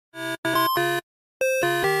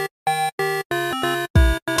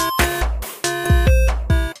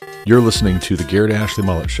You're listening to the Garrett Ashley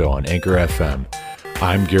Mullet Show on Anchor FM.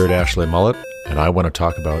 I'm Garrett Ashley Mullet, and I want to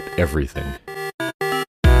talk about everything.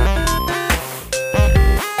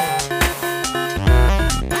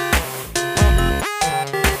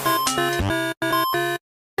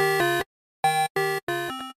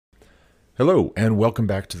 Hello, and welcome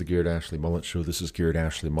back to the Garrett Ashley Mullet Show. This is Garrett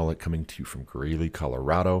Ashley Mullet coming to you from Greeley,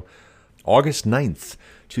 Colorado. August 9th,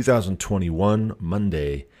 2021,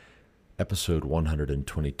 Monday, episode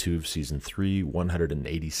 122 of Season 3,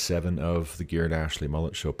 187 of the Garrett Ashley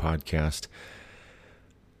Mullet Show podcast.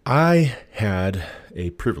 I had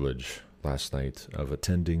a privilege last night of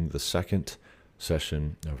attending the second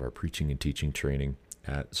session of our preaching and teaching training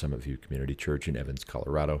at Summit View Community Church in Evans,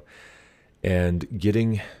 Colorado, and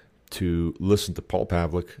getting to listen to Paul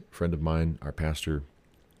Pavlik, a friend of mine, our pastor,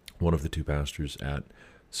 one of the two pastors at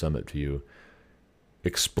Summit View,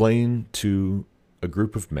 explain to a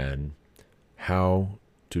group of men how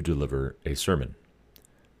to deliver a sermon.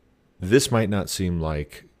 This might not seem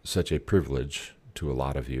like such a privilege to a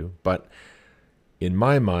lot of you, but in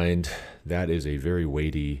my mind, that is a very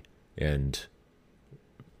weighty and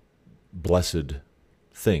blessed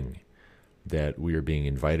thing that we are being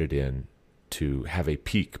invited in to have a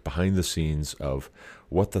peek behind the scenes of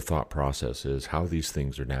what the thought process is, how these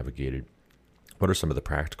things are navigated, what are some of the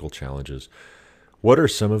practical challenges, what are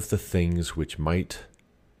some of the things which might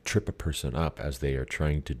trip a person up as they are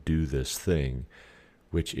trying to do this thing,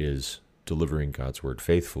 which is delivering God's word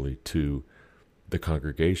faithfully to the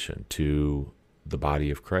congregation, to the body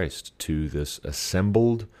of Christ, to this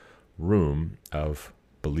assembled room of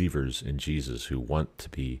believers in Jesus who want to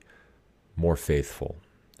be more faithful,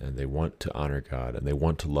 and they want to honor God, and they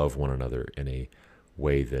want to love one another in a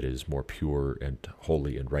way that is more pure and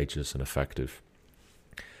holy and righteous and effective.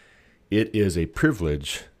 It is a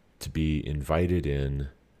privilege to be invited in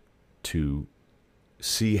to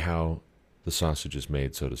see how the sausage is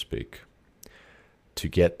made, so to speak, to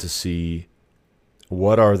get to see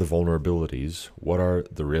what are the vulnerabilities, what are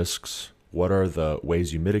the risks, what are the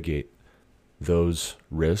ways you mitigate those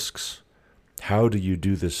risks, how do you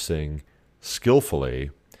do this thing skillfully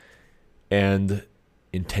and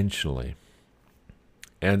intentionally.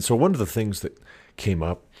 And so one of the things that came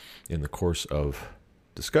up in the course of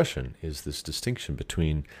discussion is this distinction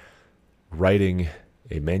between writing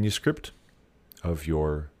a manuscript of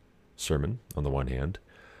your sermon on the one hand,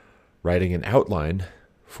 writing an outline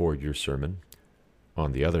for your sermon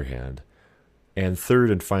on the other hand, and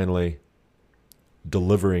third and finally,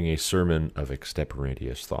 delivering a sermon of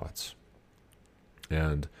extemporaneous thoughts.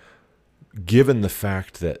 And given the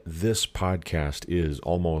fact that this podcast is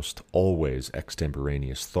almost always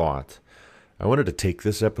extemporaneous thought, I wanted to take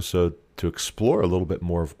this episode to explore a little bit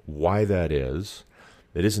more of why that is.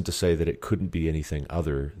 It isn't to say that it couldn't be anything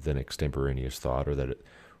other than extemporaneous thought, or that it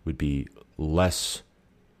would be less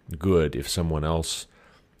good if someone else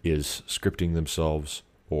is scripting themselves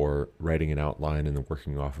or writing an outline and then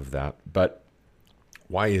working off of that. But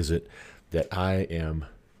why is it that I am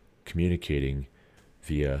communicating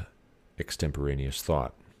via extemporaneous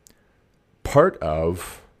thought? Part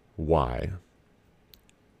of why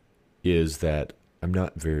is that I'm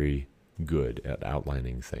not very good at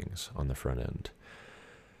outlining things on the front end.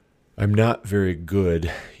 I'm not very good,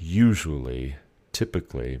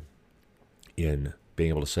 typically, in being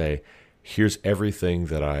able to say, here's everything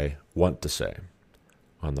that I want to say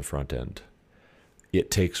on the front end. It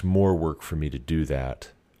takes more work for me to do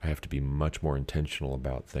that. I have to be much more intentional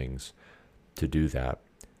about things to do that.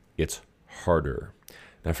 It's harder.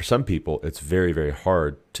 Now, for some people, it's very, very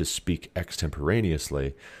hard to speak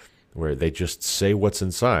extemporaneously, where they just say what's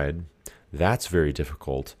inside. That's very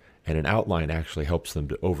difficult. And an outline actually helps them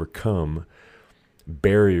to overcome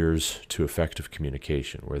barriers to effective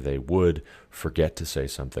communication, where they would forget to say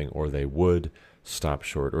something, or they would stop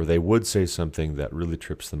short, or they would say something that really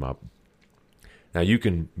trips them up. Now, you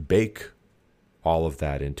can bake all of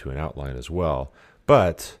that into an outline as well,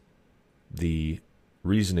 but the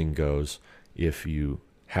reasoning goes, if you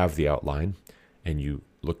have the outline and you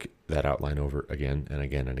look that outline over again and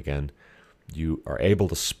again and again, you are able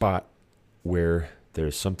to spot where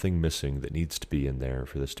there's something missing that needs to be in there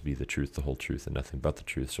for this to be the truth, the whole truth, and nothing but the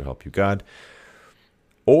truth, so help you God.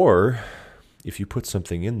 Or if you put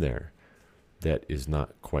something in there that is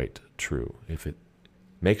not quite true, if it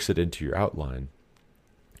makes it into your outline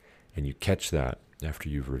and you catch that after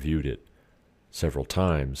you've reviewed it several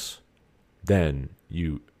times, then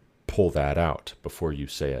you pull that out before you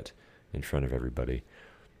say it in front of everybody,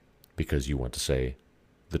 because you want to say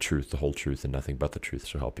the truth, the whole truth, and nothing but the truth,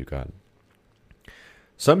 so help you God.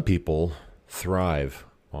 Some people thrive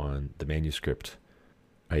on the manuscript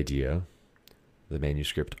idea the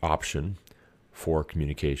manuscript option for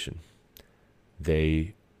communication.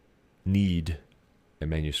 They need a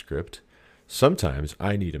manuscript. Sometimes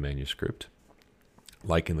I need a manuscript,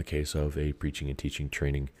 like in the case of a preaching and teaching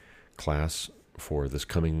training class for this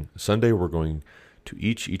coming Sunday. We're going to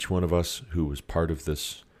each one of us who was part of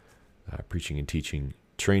this preaching and teaching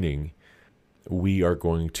training, we are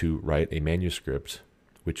going to write a manuscript,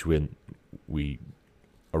 which when we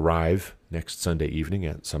arrive next Sunday evening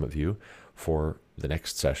at Summit View for the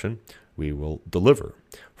next session, we will deliver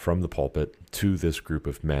from the pulpit to this group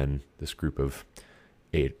of men, this group of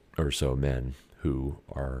 8 or so men who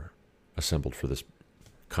are assembled for this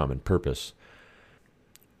common purpose.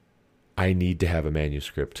 I need to have a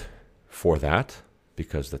manuscript for that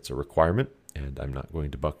because that's a requirement, and I'm not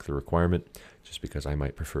going to buck the requirement just because I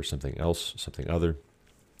might prefer something else, something other.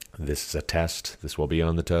 This is a test. This will be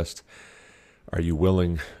on the test. Are you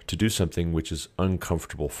willing to do something which is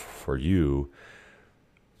uncomfortable for you?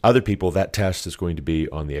 Other people, that test is going to be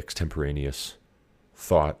on the extemporaneous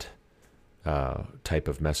thought type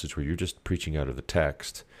of message where you're just preaching out of the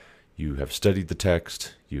text. You have studied the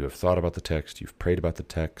text, you have thought about the text, you've prayed about the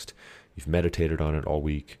text, you've meditated on it all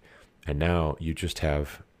week, and now you just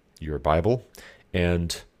have your Bible,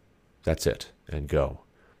 and that's it, and go.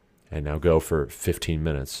 And now go for 15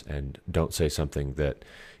 minutes, and don't say something that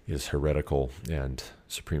is heretical and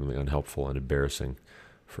supremely unhelpful and embarrassing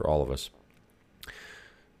for all of us.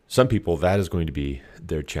 Some people, that is going to be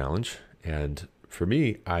their challenge, and for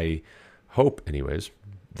me, I hope, anyways,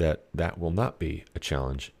 that that will not be a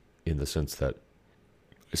challenge in the sense that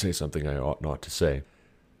I say something I ought not to say.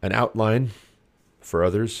 An outline for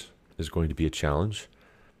others is going to be a challenge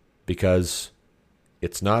because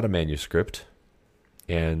it's not a manuscript.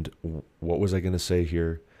 And what was I going to say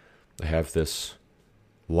here? I have this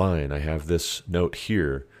line, I have this note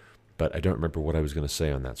here, but I don't remember what I was going to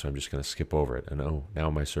say on that, so I'm just going to skip over it. And now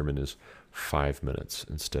my sermon is 5 minutes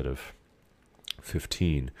instead of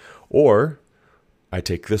 15. Or I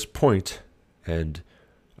take this point and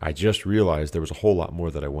I just realized there was a whole lot more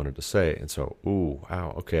that I wanted to say. And so,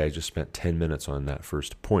 okay, I just spent 10 minutes on that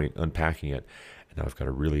first point, unpacking it. And now I've got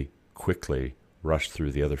to really quickly rush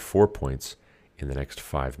through the other 4 points in the next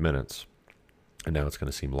 5 minutes. And now it's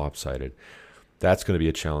going to seem lopsided. That's going to be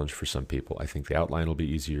a challenge for some people. I think the outline will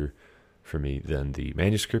be easier for me than the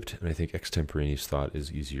manuscript. And I think extemporaneous thought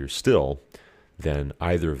is easier still than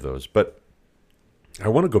either of those. But I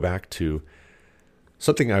want to go back to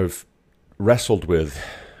something I've wrestled with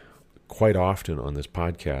quite often on this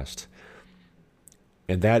podcast,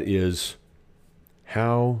 and that is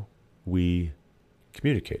how we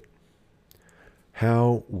communicate,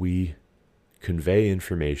 how we convey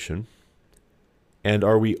information, and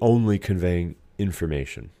are we only conveying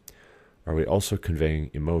information? Are we also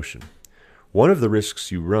conveying emotion? One of the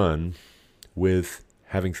risks you run with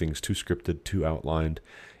having things too scripted, too outlined,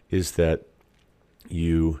 is that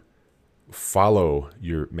you follow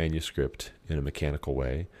your manuscript in a mechanical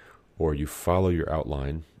way, or you follow your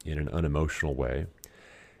outline in an unemotional way.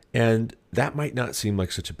 And that might not seem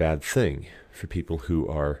like such a bad thing for people who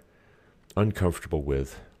are uncomfortable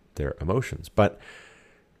with their emotions. But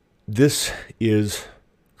this is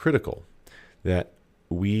critical, that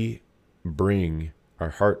we bring our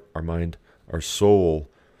heart, our mind, our soul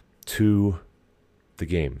to the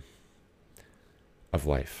game of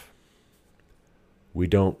life. We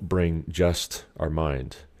don't bring just our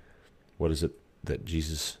mind. What is it that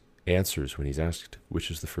Jesus answers when he's asked,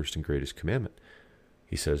 which is the first and greatest commandment?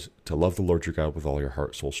 He says, to love the Lord your God with all your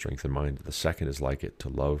heart, soul, strength, and mind. The second is like it, to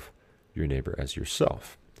love your neighbor as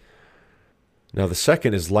yourself. Now, the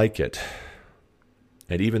second is like it.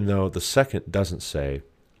 And even though the second doesn't say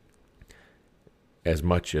as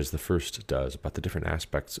much as the first does about the different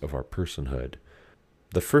aspects of our personhood,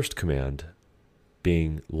 the first command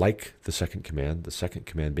being like the second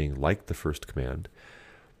command being like the first command,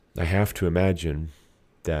 I have to imagine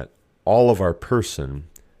that all of our person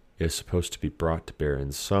is supposed to be brought to bear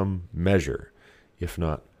in some measure, if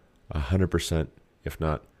not 100%, if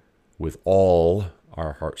not with all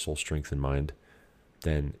our heart, soul, strength, and mind,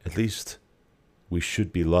 then at least we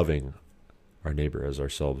should be loving our neighbor as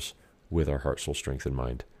ourselves with our heart, soul, strength, and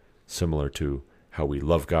mind, similar to how we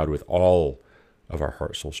love God with all of our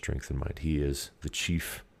heart, soul, strength, and mind. He is the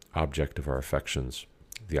chief object of our affections,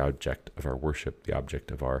 the object of our worship, the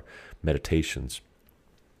object of our meditations.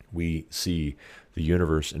 We see the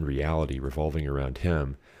universe in reality revolving around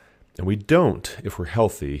him. And we don't, if we're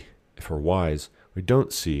healthy, if we're wise, we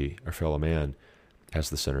don't see our fellow man as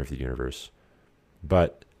the center of the universe.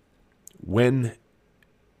 But when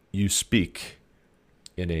you speak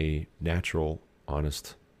in a natural,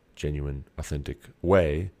 honest, genuine, authentic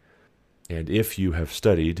way, And if you have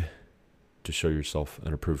studied to show yourself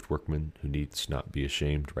an approved workman who needs not be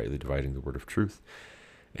ashamed, rightly dividing the word of truth,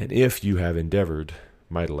 and if you have endeavored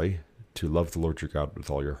mightily to love the Lord your God with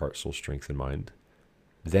all your heart, soul, strength, and mind,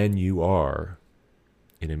 then you are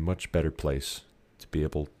in a much better place to be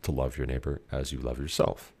able to love your neighbor as you love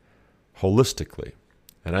yourself, holistically.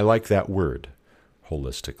 And I like that word,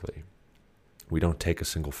 holistically. We don't take a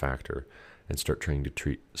single factor and start trying to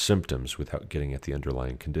treat symptoms without getting at the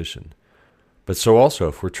underlying condition. But so also,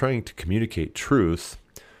 if we're trying to communicate truth,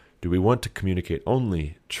 do we want to communicate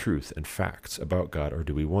only truth and facts about God, or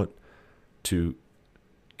do we want to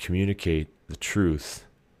communicate the truth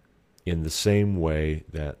in the same way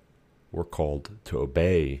that we're called to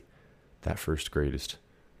obey that first greatest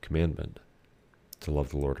commandment, to love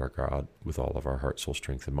the Lord our God with all of our heart, soul,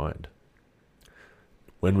 strength, and mind?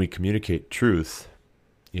 When we communicate truth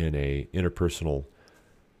in an interpersonal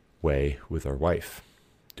way with our wife,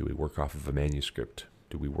 do we work off of a manuscript?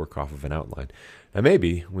 Do we work off of an outline? Now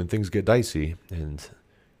maybe when things get dicey and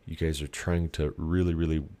you guys are trying to really,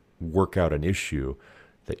 really work out an issue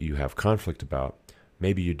that you have conflict about,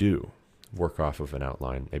 maybe you do work off of an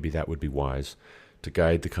outline. Maybe that would be wise to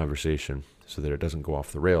guide the conversation so that it doesn't go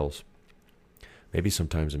off the rails. Maybe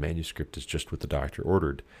sometimes a manuscript is just what the doctor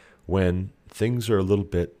ordered when things are a little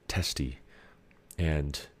bit testy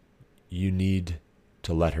and you need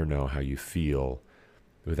to let her know how you feel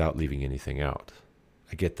without leaving anything out.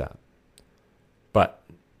 I get that. But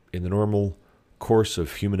in the normal course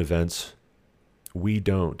of human events, we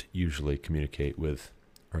don't usually communicate with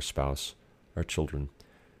our spouse, our children,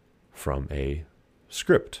 from a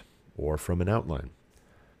script or from an outline.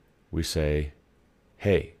 We say,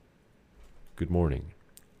 hey, good morning,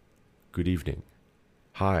 good evening,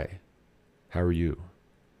 hi, how are you?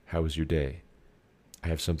 How was your day? I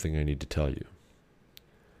have something I need to tell you.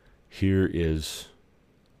 Here is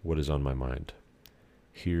what is on my mind.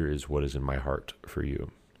 Here is what is in my heart for you.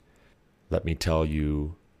 Let me tell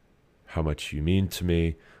you how much you mean to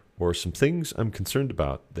me, or some things I'm concerned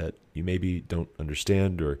about that you maybe don't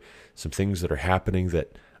understand, or some things that are happening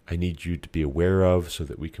that I need you to be aware of so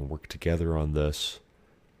that we can work together on this,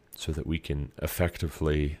 so that we can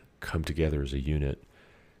effectively come together as a unit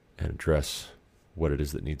and address what it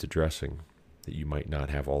is that needs addressing that you might not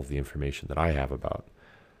have all of the information that I have about.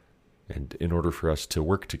 And in order for us to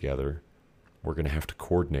work together, we're going to have to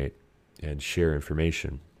coordinate and share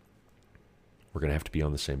information. We're going to have to be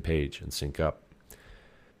on the same page and sync up.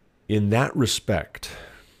 In that respect,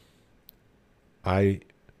 I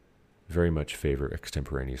very much favor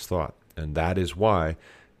extemporaneous thought. And that is why,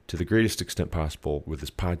 to the greatest extent possible with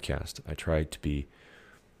this podcast, I try to be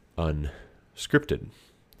unscripted.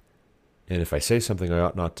 And if I say something I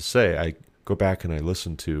ought not to say, I go back and I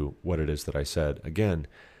listen to what it is that I said again.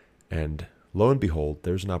 And lo and behold,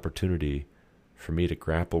 there's an opportunity for me to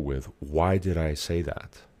grapple with, why did I say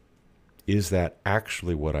that? Is that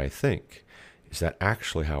actually what I think? Is that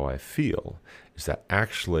actually how I feel? Is that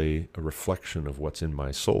actually a reflection of what's in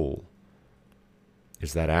my soul?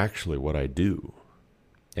 Is that actually what I do?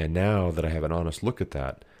 And now that I have an honest look at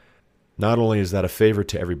that, not only is that a favor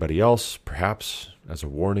to everybody else, perhaps as a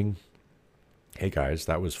warning, hey guys,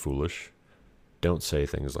 that was foolish. Don't say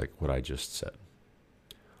things like what I just said.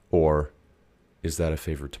 Or is that a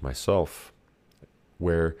favor to myself,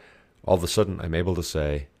 where all of a sudden I'm able to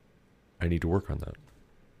say, I need to work on that.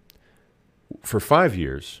 For 5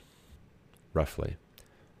 years, roughly,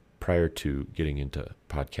 prior to getting into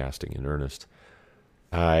podcasting in earnest,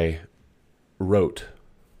 I wrote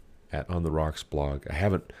at On the Rocks blog. I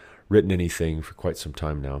haven't written anything for quite some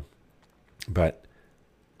time now, but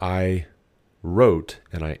I wrote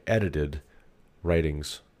and I edited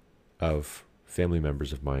writings of family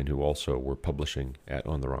members of mine who also were publishing at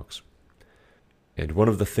On the Rocks. And one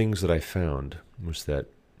of the things that I found was that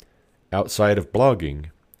outside of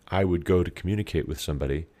blogging, I would go to communicate with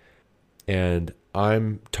somebody, and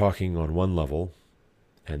I'm talking on one level,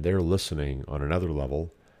 and they're listening on another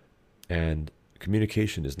level, and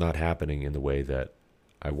communication is not happening in the way that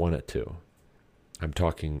I want it to. I'm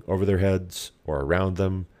talking over their heads or around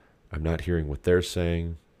them. I'm not hearing what they're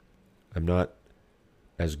saying. I'm not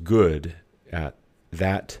as good at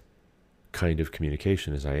that kind of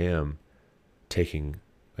communication as I am taking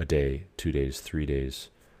a day, 2 days, 3 days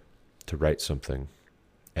to write something,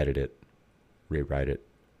 edit it, rewrite it,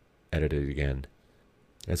 edit it again.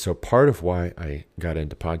 And so part of why I got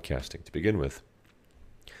into podcasting to begin with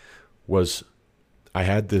was I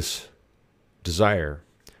had this desire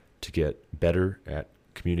to get better at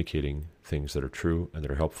communicating things that are true and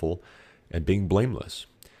that are helpful and being blameless.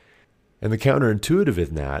 And the counterintuitive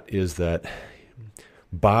in that is that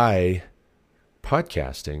by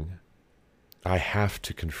podcasting, I have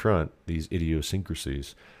to confront these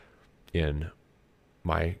idiosyncrasies in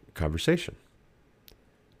my conversation,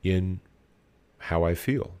 in how I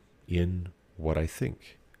feel, in what I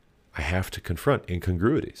think. I have to confront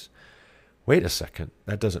incongruities. Wait a second,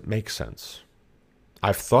 that doesn't make sense.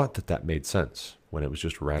 I've thought that that made sense when it was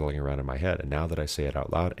just rattling around in my head. And now that I say it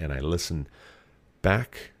out loud and I listen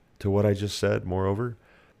back to what I just said, moreover,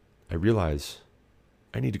 I realize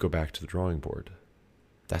I need to go back to the drawing board.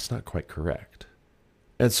 That's not quite correct.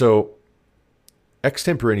 And so,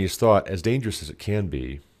 extemporaneous thought, as dangerous as it can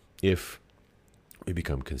be, if we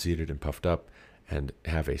become conceited and puffed up and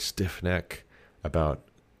have a stiff neck about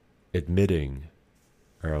admitting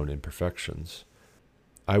our own imperfections,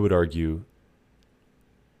 I would argue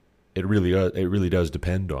it really does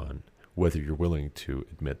depend on whether you're willing to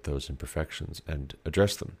admit those imperfections and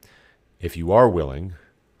address them. If you are willing,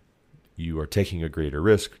 you are taking a greater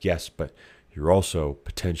risk, yes, but you're also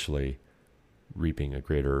potentially reaping a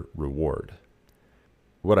greater reward.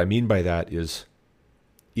 What I mean by that is,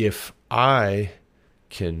 if I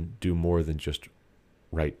can do more than just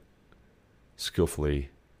write skillfully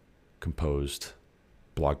composed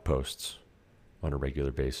blog posts on a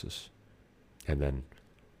regular basis, and then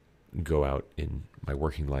go out in my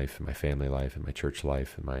working life, in my family life, in my church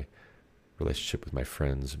life, in my relationship with my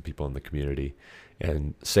friends and people in the community,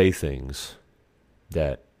 and say things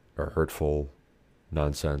that are hurtful,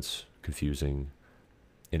 nonsense, confusing,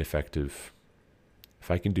 ineffective. If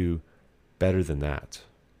I can do better than that,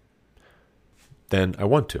 then I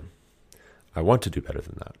want to. I want to do better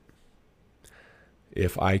than that.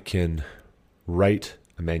 If I can write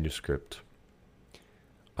a manuscript,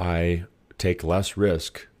 I take less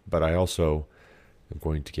risk, but I also am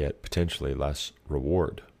going to get potentially less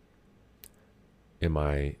reward. Am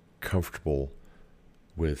I comfortable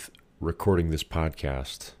with recording this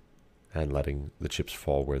podcast and letting the chips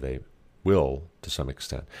fall where they will to some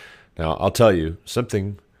extent? Now, I'll tell you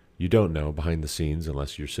something you don't know behind the scenes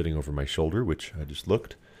unless you're sitting over my shoulder, which I just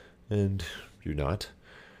looked, and you're not.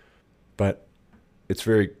 But it's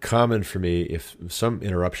very common for me, if some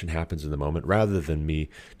interruption happens in the moment, rather than me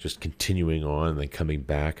just continuing on and then coming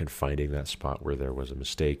back and finding that spot where there was a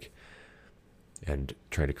mistake and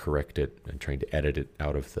trying to correct it and trying to edit it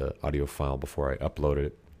out of the audio file before I upload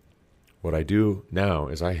it. What I do now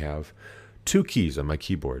is I have 2 keys on my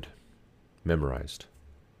keyboard memorized: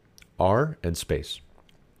 R and space.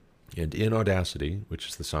 And in Audacity, which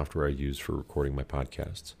is the software I use for recording my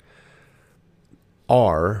podcasts,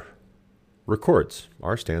 R records.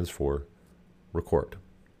 R stands for record.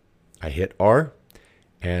 I hit R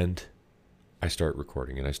and I start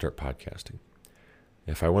recording and I start podcasting.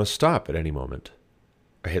 If I want to stop at any moment,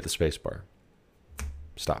 I hit the space bar.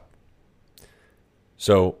 Stop.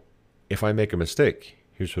 So if I make a mistake,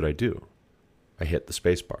 here's what I do. I hit the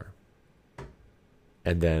space bar.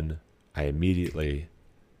 And then I immediately,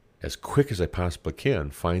 as quick as I possibly can,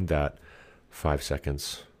 find that 5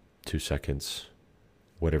 seconds, 2 seconds,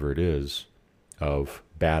 whatever it is, of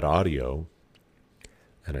bad audio,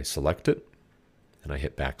 and I select it, and I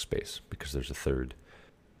hit backspace, because there's a third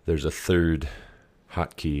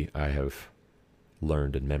hotkey I have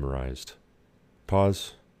learned and memorized.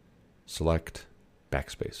 Pause, select,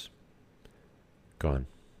 backspace. Gone.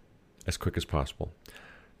 As quick as possible.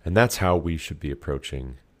 And that's how we should be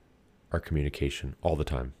approaching our communication all the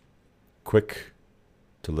time. Quick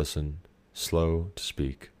to listen, slow to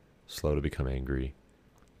speak, slow to become angry.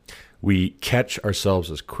 We catch ourselves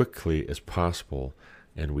as quickly as possible,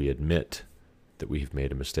 and we admit that we have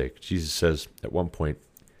made a mistake. Jesus says at one point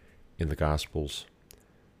in the Gospels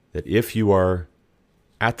that if you are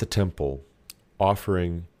at the temple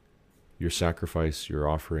offering your sacrifice, your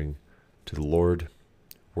offering to the Lord,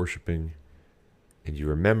 worshiping, and you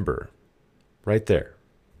remember right there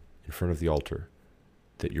in front of the altar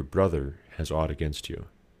that your brother has aught against you,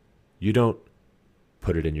 you don't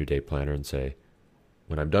put it in your day planner and say,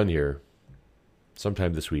 when I'm done here,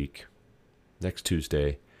 sometime this week, next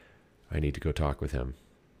Tuesday, I need to go talk with him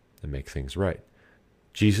and make things right.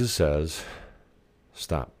 Jesus says,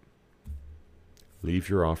 stop. Leave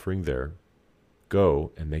your offering there.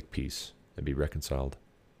 Go and make peace and be reconciled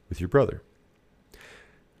with your brother.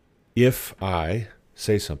 If I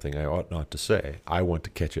say something I ought not to say, I want to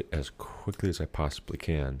catch it as quickly as I possibly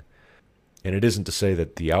can. And it isn't to say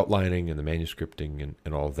that the outlining and the manuscripting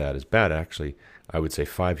and all of that is bad. Actually, I would say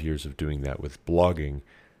 5 years of doing that with blogging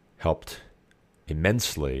helped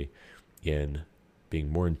immensely in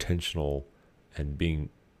being more intentional and being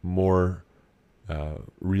more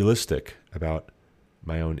realistic about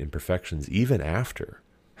my own imperfections, even after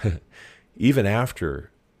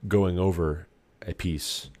going over a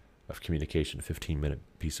piece of communication, a 15-minute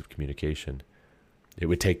piece of communication, It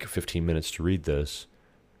would take 15 minutes to read this.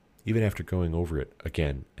 Even after going over it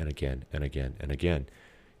again and again and again and again,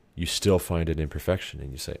 you still find an imperfection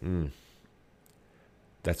and you say,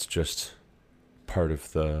 that's just part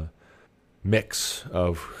of the mix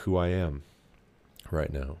of who I am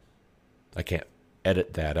right now. I can't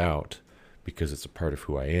edit that out because it's a part of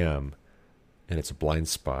who I am and it's a blind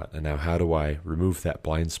spot. And now how do I remove that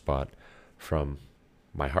blind spot from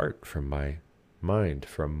my heart, from my mind,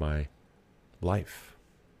 from my life?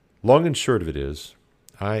 Long and short of it is,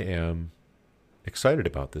 I am excited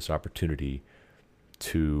about this opportunity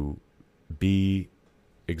to be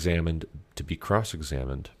examined, to be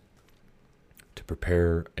cross-examined, to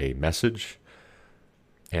prepare a message,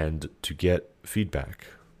 and to get feedback,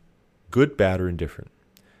 good, bad, or indifferent.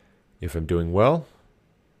 If I'm doing well,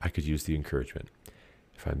 I could use the encouragement.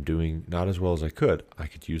 If I'm doing not as well as I could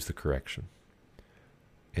use the correction.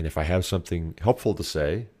 And if I have something helpful to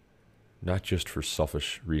say, not just for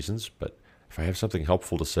selfish reasons, but if I have something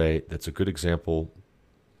helpful to say that's a good example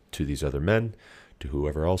to these other men, to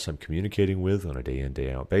whoever else I'm communicating with on a day-in,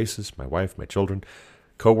 day-out basis, my wife, my children,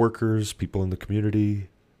 coworkers, people in the community,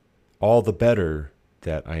 all the better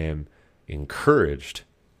that I am encouraged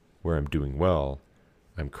where I'm doing well,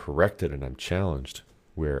 I'm corrected and I'm challenged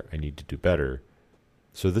where I need to do better.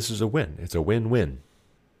 So this is a win. It's a win-win.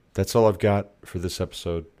 That's all I've got for this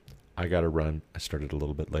episode. I got to run. I started a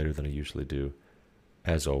little bit later than I usually do.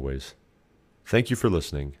 As always, thank you for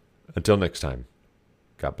listening. Until next time,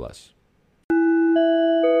 God bless.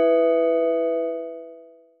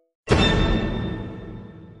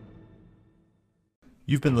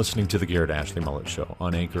 You've been listening to The Garrett Ashley Mullet Show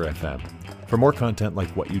on Anchor FM. For more content like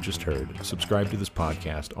what you just heard, subscribe to this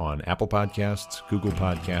podcast on Apple Podcasts, Google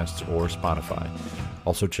Podcasts, or Spotify.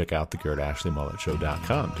 Also check out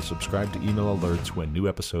thegarrettashleymulletshow.com to subscribe to email alerts when new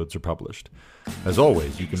episodes are published. As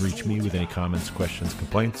always, you can reach me with any comments, questions,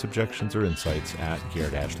 complaints, objections, or insights at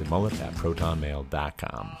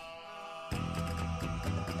garrettashleyMullet@protonmail.com.